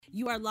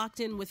You are locked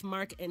in with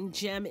Mark and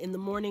Jem in the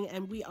morning,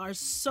 and we are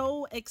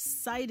so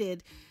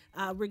excited.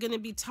 We're going to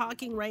be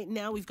talking right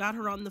now. We've got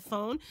her on the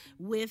phone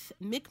with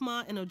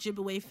Mi'kmaq and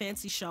Ojibwe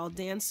Fancy Shawl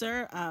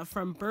dancer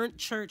from Burnt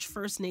Church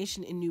First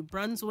Nation in New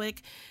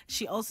Brunswick.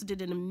 She also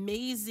did an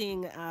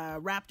amazing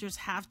Raptors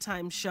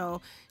halftime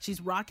show. She's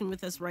rocking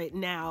with us right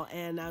now,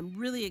 and I'm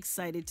really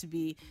excited to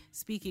be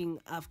speaking,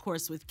 of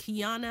course, with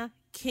Kiana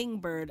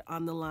Kingbird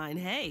on the line.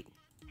 Hey.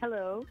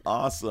 Hello.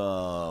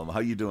 Awesome. How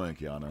you doing,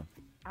 Kiana?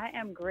 I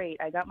am great.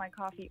 I got my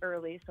coffee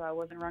early, so I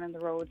wasn't running the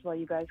roads while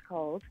you guys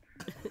called.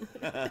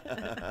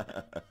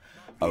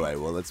 All right,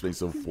 well, let's make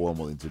some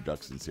formal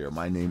introductions here.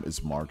 My name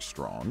is Mark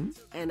Strong.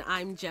 And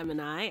I'm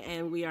Gemini,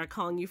 and we are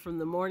calling you from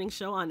the morning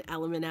show on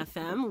Element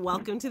FM.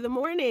 Welcome to the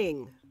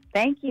morning.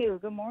 Thank you.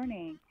 Good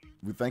morning.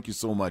 We thank you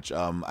so much.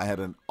 I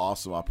had an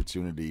awesome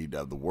opportunity.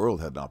 The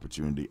world had an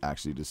opportunity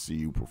actually to see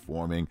you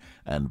performing,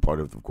 and part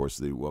of course,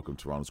 the Welcome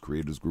Toronto's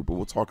Creators Group. But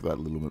we'll talk about that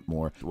a little bit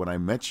more. When I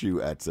met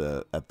you at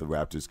the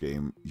Raptors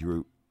game,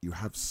 you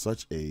have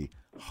such a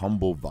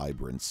humble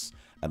vibrance,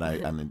 and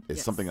it's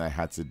Yes. something I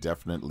had to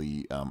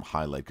definitely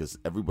highlight, because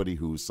everybody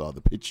who saw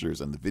the pictures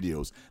and the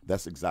videos,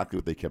 that's exactly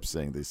what they kept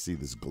saying. They see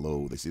this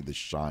glow, they see this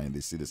shine, they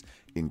see this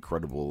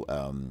incredible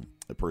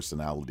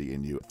personality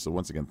in you. So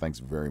once again, thanks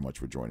very much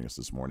for joining us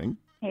this morning.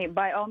 Hey,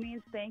 by all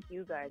means, thank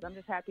you guys. I'm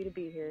just happy to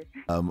be here.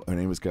 Her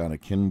name is Kiana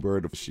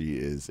Kingbird. She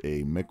is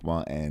a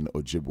Mi'kmaq and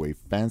Ojibwe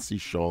fancy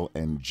shawl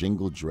and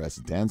jingle dress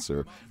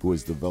dancer who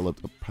has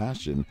developed a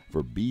passion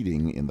for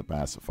beading in the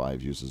past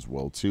 5 years as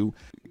well too.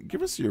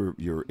 Give us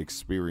your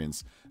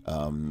experience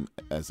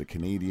as a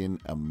Canadian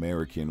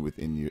American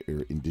within your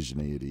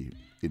indigeneity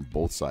in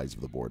both sides of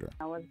the border.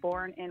 I was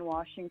born in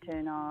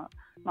Washington.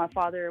 My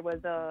father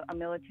was a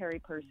military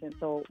person,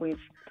 so we've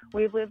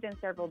lived in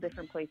several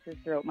different places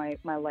throughout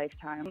my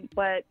lifetime.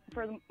 But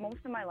for most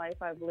of my life,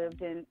 I've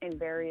lived in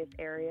various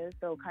areas,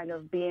 so kind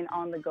of being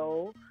on the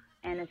go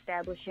and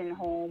establishing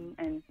home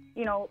and,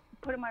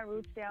 putting my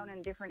roots down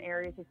in different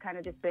areas has kind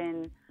of just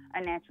been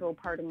a natural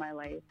part of my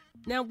life.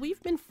 Now, we've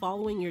been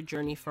following your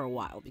journey for a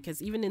while,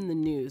 because even in the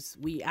news,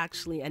 we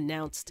actually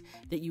announced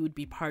that you would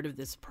be part of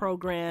this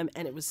program,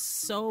 and it was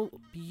so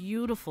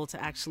beautiful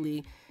to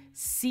actually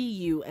see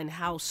you and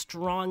how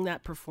strong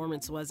that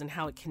performance was and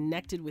how it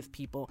connected with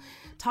people.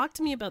 Talk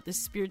to me about the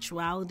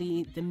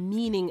spirituality, the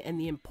meaning, and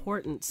the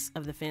importance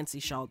of the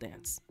fancy shawl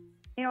dance.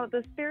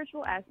 The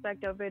spiritual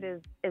aspect of it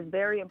is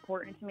very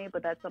important to me,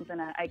 but that's something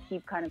that I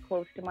keep kind of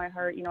close to my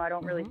heart. I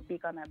don't really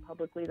speak on that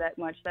publicly that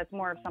much. That's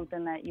more of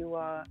something that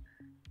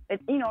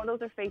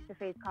those are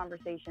face-to-face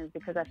conversations,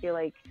 because I feel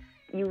like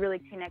you really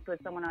connect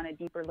with someone on a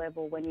deeper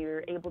level when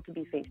you're able to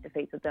be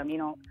face-to-face with them.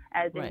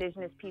 As Right.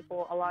 Indigenous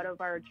people, a lot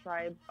of our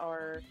tribes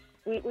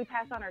we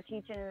pass on our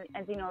teaching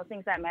and,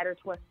 things that matter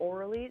to us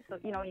orally. So,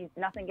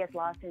 nothing gets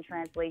lost in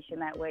translation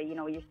that way.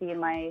 You're seeing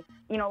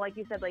like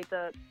you said, like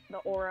the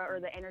aura or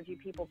the energy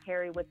people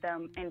carry with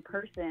them in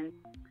person.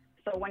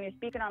 So when you're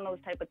speaking on those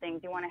type of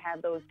things, you want to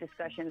have those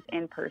discussions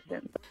in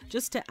person.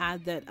 Just to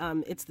add that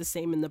it's the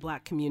same in the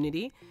Black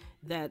community,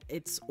 that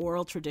its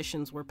oral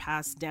traditions were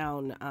passed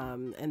down,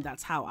 and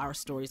that's how our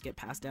stories get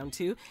passed down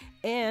too.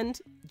 And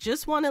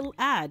just want to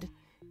add,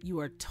 you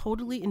are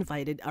totally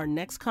invited. Our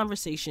next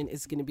conversation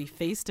is going to be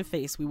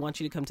face-to-face. We want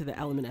you to come to the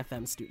Element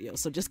FM studio.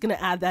 So just going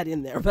to add that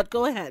in there. But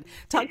go ahead.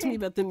 Talk to me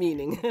about the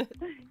meaning.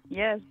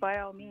 Yes, by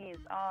all means.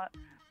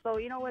 So,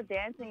 with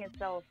dancing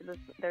itself,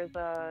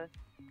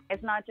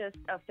 it's not just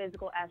a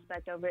physical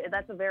aspect of it.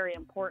 That's a very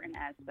important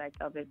aspect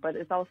of it, but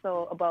it's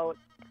also about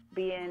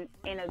living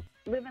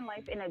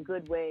life in a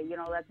good way.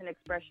 That's an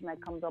expression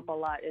that comes up a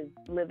lot, is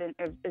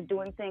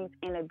doing things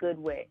in a good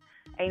way.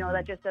 And,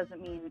 that just doesn't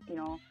mean,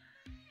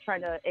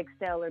 trying to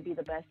excel or be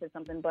the best at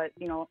something, but,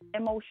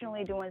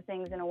 emotionally doing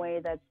things in a way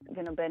that's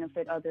going to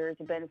benefit others,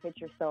 benefit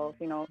yourself.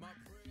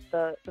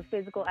 The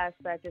physical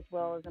aspect as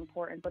well is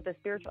important, but the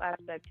spiritual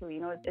aspect too.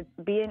 It's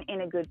being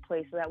in a good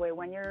place, so that way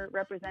when you're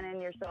representing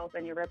yourself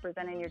and you're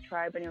representing your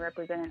tribe and you're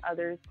representing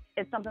others,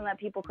 it's something that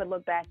people could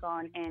look back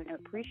on and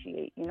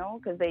appreciate,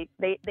 because they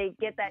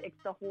get that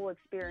it's the whole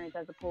experience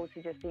as opposed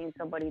to just seeing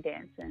somebody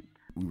dancing.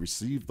 We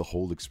received the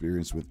whole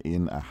experience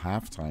within a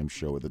halftime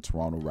show at the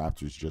Toronto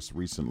Raptors just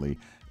recently.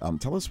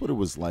 Tell us what it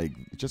was like,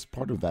 just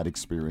part of that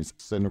experience,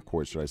 center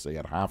court, should I say,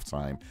 at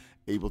halftime,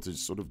 able to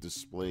sort of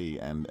display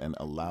and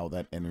allow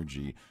that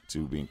energy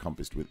to be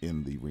encompassed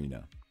within the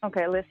arena.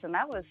 Okay, listen,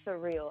 that was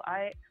surreal.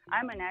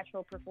 I'm a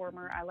natural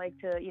performer. I like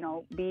to,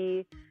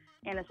 be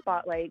in a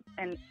spotlight,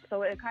 and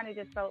so it kind of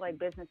just felt like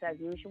business as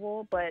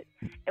usual. But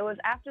it was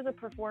after the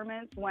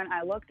performance when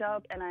I looked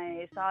up and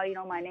I saw,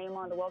 my name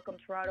on the Welcome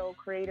Toronto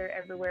Creator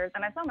Everywhere,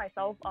 and I saw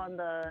myself on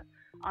that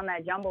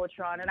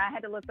jumbotron, and I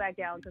had to look back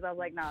down because I was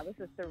like, nah, this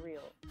is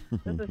surreal.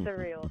 This is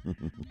surreal.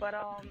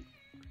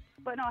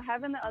 But no,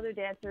 having the other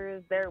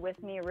dancers there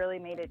with me really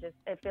made it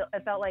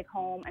it felt like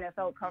home, and it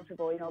felt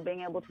comfortable,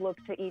 being able to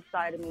look to each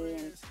side of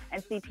me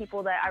and see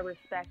people that I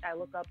respect, I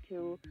look up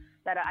to,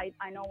 that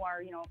I know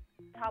are,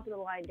 top of the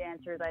line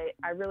dancers.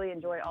 I really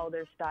enjoy all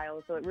their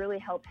styles, so it really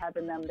helped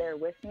having them there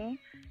with me.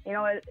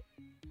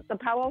 the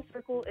powwow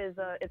circle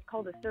it's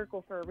called a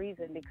circle for a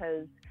reason,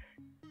 because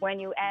when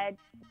you add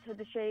to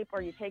the shape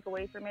or you take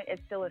away from it,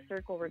 it's still a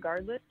circle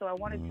regardless. So I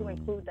wanted to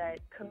include that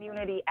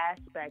community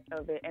aspect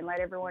of it and let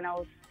everyone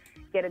else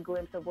get a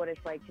glimpse of what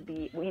it's like to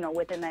be,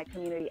 within that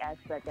community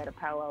aspect at a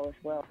powwow as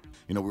well.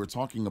 We were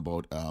talking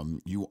about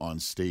you on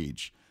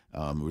stage.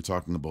 We were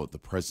talking about the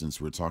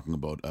presence. We were talking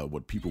about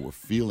what people were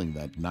feeling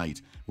that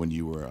night when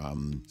you were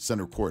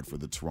center court for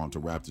the Toronto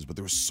Raptors. But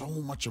there was so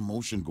much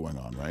emotion going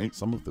on, right?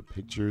 Some of the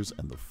pictures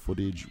and the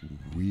footage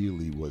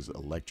really was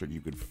electric.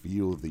 You could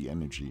feel the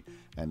energy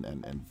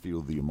and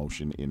feel the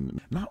emotion in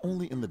not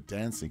only in the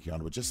dancing,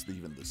 Kiana, but just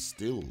even the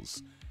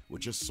stills were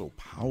just so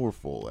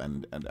powerful.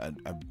 And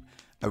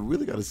I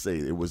really got to say,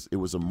 it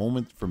was a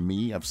moment for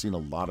me. I've seen a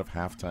lot of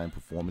halftime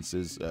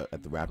performances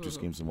at the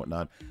Raptors games and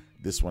whatnot.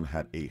 This one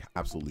had a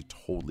absolutely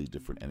totally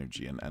different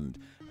energy. And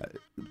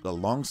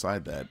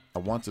alongside that, I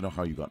want to know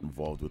how you got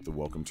involved with the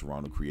Welcome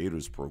Toronto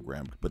Creators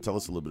Program. But tell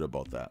us a little bit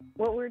about that.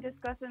 What we were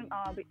discussing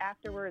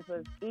afterwards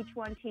was each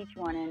one teach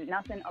one and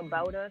nothing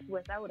about us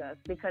without us,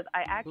 because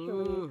I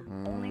actually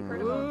only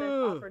heard about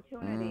this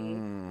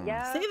opportunity.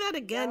 Yeah. Say that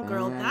again,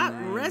 girl. That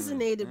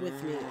resonated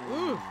with me.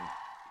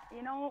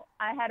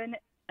 I had an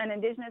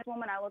Indigenous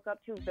woman I look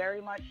up to very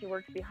much. She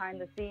works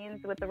behind the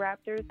scenes with the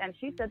Raptors, and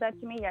she said that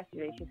to me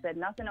yesterday. She said,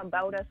 nothing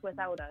about us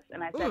without us.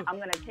 And I said, I'm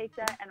going to take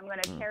that, and I'm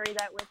going to carry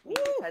that with me,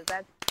 because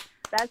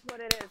that's what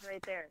it is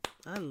right there.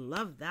 I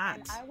love that.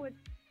 And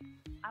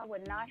I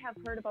would not have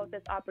heard about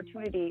this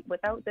opportunity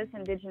without this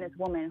Indigenous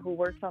woman who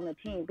works on the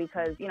team,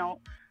 because,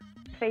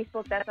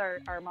 Facebook, that's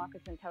our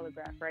Moccasin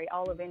Telegraph, right?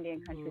 All of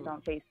Indian countries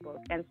on Facebook.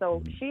 And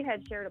so she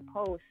had shared a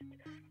post,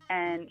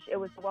 and it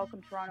was the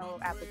Welcome Toronto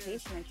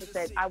application, and she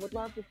said, I would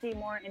love to see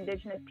more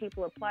Indigenous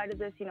people apply to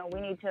this.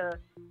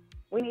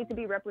 We need to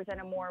be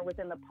represented more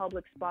within the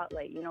public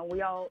spotlight.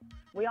 We all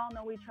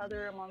know each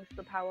other amongst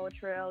the powwow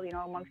trail,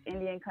 amongst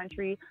Indian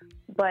country,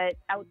 but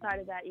outside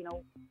of that,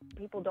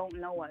 people don't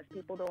know us.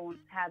 People don't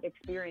have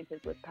experiences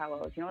with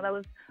powwows. That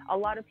was a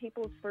lot of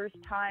people's first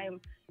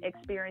time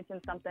experiencing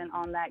something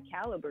on that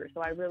caliber. So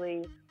I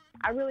really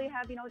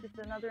have, just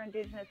another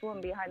Indigenous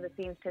woman behind the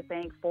scenes to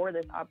thank for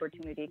this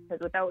opportunity, because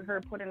without her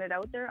putting it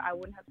out there, I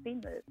wouldn't have seen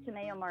this.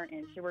 Tanea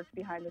Martin, she works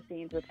behind the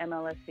scenes with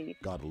MLSC.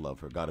 Gotta love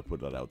her. Gotta put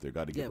that out there.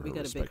 Gotta give her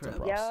respect and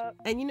props. Yep.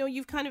 And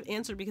you've kind of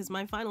answered, because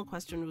my final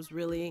question was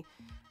really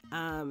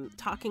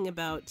talking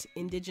about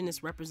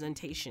Indigenous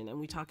representation, and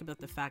we talk about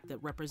the fact that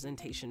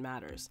representation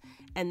matters.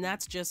 And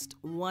that's just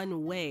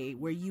one way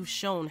where you've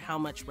shown how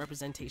much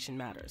representation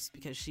matters,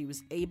 because she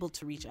was able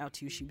to reach out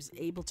to you. She was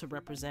able to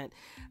represent.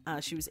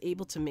 She was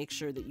able to make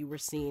sure that you were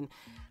seen.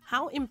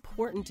 How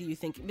important do you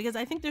think, because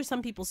I think there's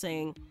some people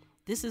saying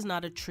this is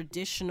not a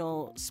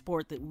traditional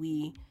sport that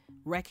we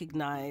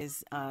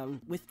recognize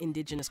with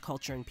Indigenous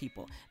culture and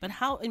people, but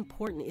how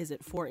important is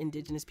it for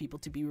Indigenous people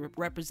to be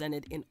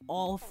represented in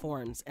all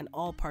forms and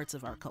all parts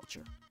of our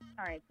culture?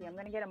 All right, see, I'm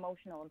going to get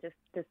emotional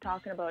just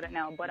talking about it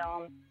now, but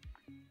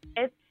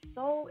it's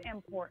so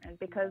important,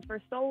 because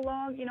for so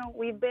long,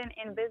 we've been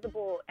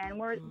invisible, and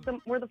we're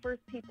the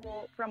first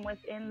people from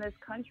within this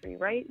country,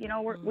 right?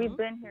 We've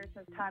been here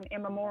since time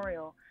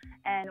immemorial,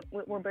 and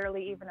we're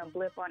barely even a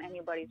blip on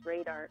anybody's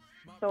radar.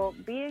 So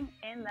being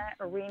in that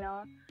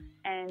arena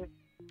and,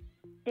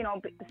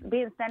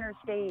 being center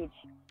stage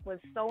was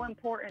so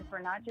important for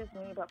not just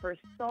me, but for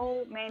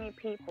so many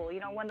people.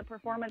 When the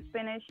performance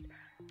finished,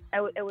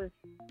 it was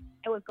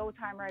go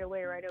time right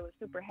away, right? It was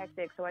super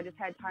hectic, so I just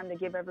had time to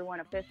give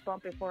everyone a fist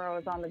bump before I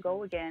was on the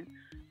go again.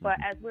 But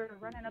as we were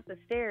running up the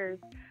stairs,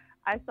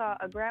 I saw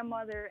a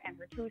grandmother and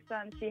her two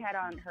sons. She had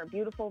on her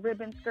beautiful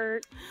ribbon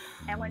skirt,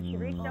 and when she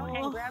reached out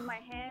and grabbed my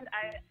hand,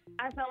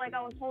 I felt like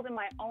I was holding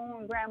my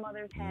own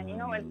grandmother's hand. It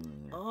means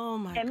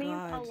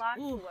a lot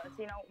to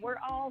us. We're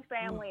all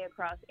family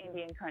across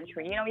Indian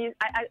country.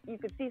 You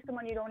could see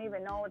someone you don't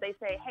even know. They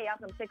say, "Hey, I'm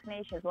from Six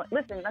Nations." Well,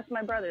 listen, that's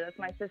my brother. That's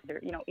my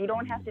sister. You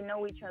don't have to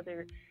know each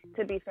other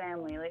to be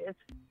family.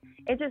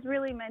 It just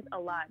really meant a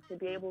lot to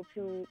be able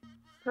to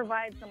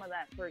provide some of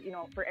that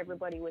for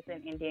everybody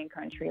within Indian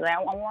country. I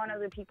want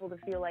other people to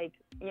feel like,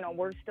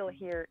 we're still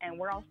here, and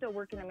we're all still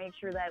working to make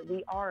sure that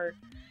we are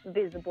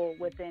visible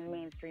within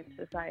mainstream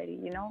society,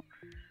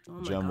 Oh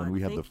my Jem, God. when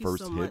we had Thank the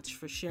first you so hit, much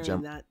for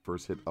sharing that.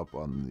 First hit up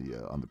on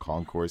the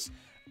concourse,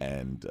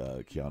 and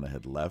Kiana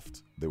had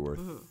left, there were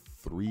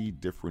 3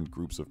 different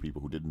groups of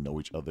people who didn't know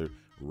each other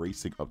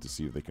racing up to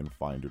see if they can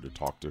find her, to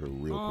talk to her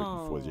real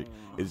quick before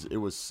it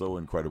was so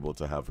incredible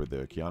to have her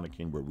there. Kiana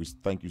Kingbird, we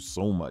thank you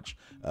so much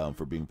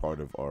for being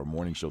part of our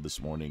morning show this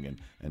morning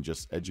and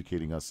just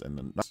educating us.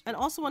 And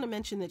also want to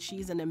mention that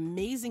she's an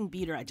amazing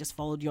beater. I just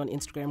followed you on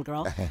Instagram,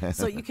 girl.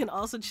 So you can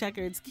also check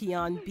her. It's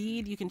Kian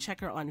Bead. You can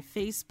check her on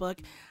Facebook.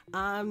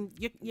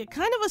 You're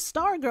kind of a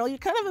star, girl. You're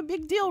kind of a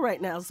big deal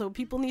right now. So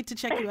people need to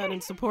check you out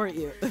and support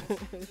you.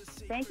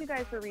 Thank you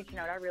guys for reaching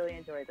out. I really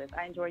enjoyed this.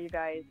 I enjoy you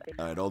guys.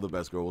 All right, all the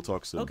best, girl. We'll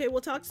talk soon. Okay,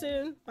 we'll talk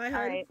soon. Bye,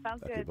 hon. All right,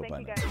 sounds good. Okay, Thank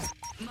you bye-bye guys.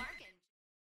 Mark